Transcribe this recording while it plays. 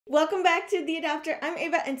Welcome back to The Adaptor. I'm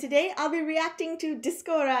Ava and today I'll be reacting to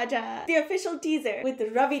Disco Raja, the official teaser with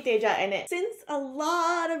Ravi Teja in it. Since a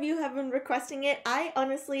lot of you have been requesting it, I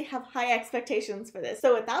honestly have high expectations for this.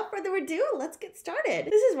 So without further ado, let's get started.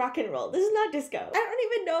 This is rock and roll. This is not disco. I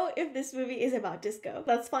don't even know if this movie is about disco.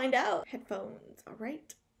 Let's find out. Headphones,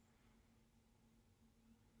 alright.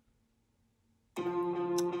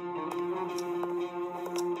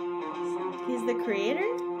 He's the creator?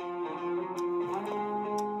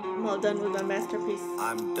 I'm all done with my masterpiece.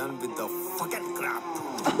 I'm done with the fucking crap.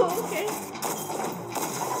 Oh, okay.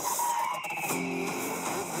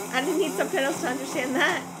 I didn't need subtitles to understand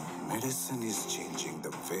that. Medicine is changing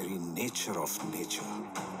the very nature of nature.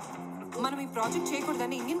 మనం ఈ project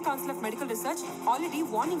చేయకూడదని Indian council of medical research already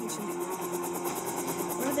warning ఇచ్చింది.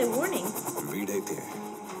 What are they warning? వీడైతే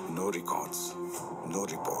no records, no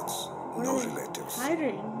reports, no relatives,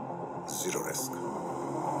 Hiding. zero risk.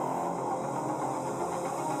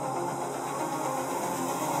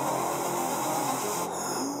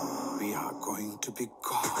 We are going to be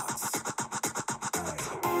gods.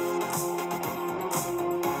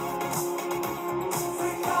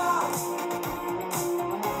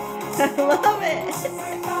 I love it.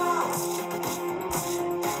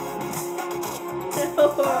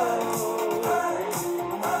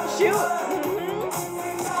 Shoot.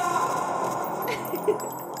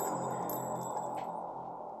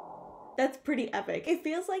 That's pretty epic. It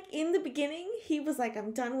feels like in the beginning, he was like,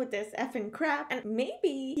 I'm done with this effing crap. And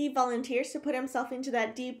maybe he volunteers to put himself into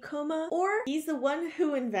that deep coma, or he's the one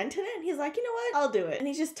who invented it and he's like, you know what, I'll do it. And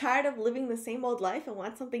he's just tired of living the same old life and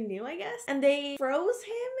wants something new, I guess. And they froze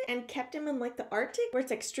him and kept him in like the Arctic where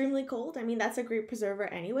it's extremely cold. I mean, that's a great preserver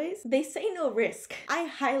anyways. They say no risk. I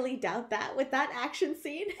highly doubt that with that action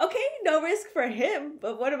scene. Okay, no risk for him,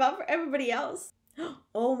 but what about for everybody else?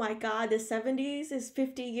 Oh my god, the 70s is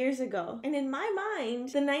 50 years ago. And in my mind,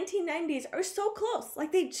 the 1990s are so close,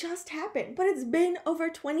 like they just happened. But it's been over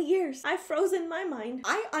 20 years. I've frozen my mind.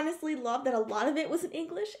 I honestly love that a lot of it was in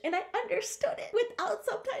English and I understood it without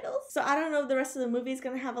subtitles. So I don't know if the rest of the movie is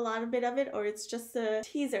gonna have a lot of bit of it or it's just a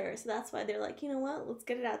teaser. So that's why they're like, you know what, let's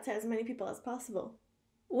get it out to as many people as possible.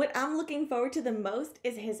 What I'm looking forward to the most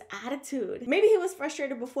is his attitude. Maybe he was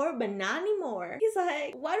frustrated before, but not anymore. He's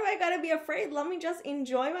like, why do I gotta be afraid? Let me just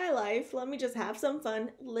enjoy my life. Let me just have some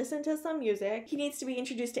fun, listen to some music. He needs to be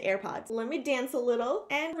introduced to AirPods. Let me dance a little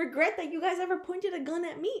and regret that you guys ever pointed a gun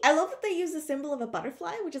at me. I love that they use the symbol of a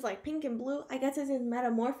butterfly, which is like pink and blue. I guess it's his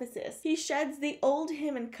metamorphosis. He sheds the old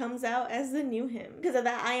him and comes out as the new him. Because of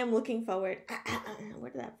that, I am looking forward. Where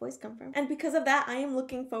did that voice come from? And because of that, I am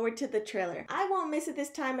looking forward to the trailer. I won't miss it this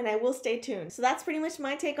time and I will stay tuned. So that's pretty much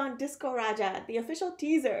my take on Disco Raja, the official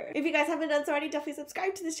teaser. If you guys haven't done so already, definitely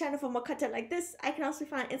subscribe to this channel for more content like this. I can also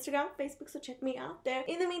be found on Instagram, Facebook, so check me out there.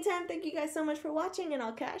 In the meantime, thank you guys so much for watching and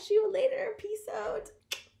I'll catch you later. Peace out.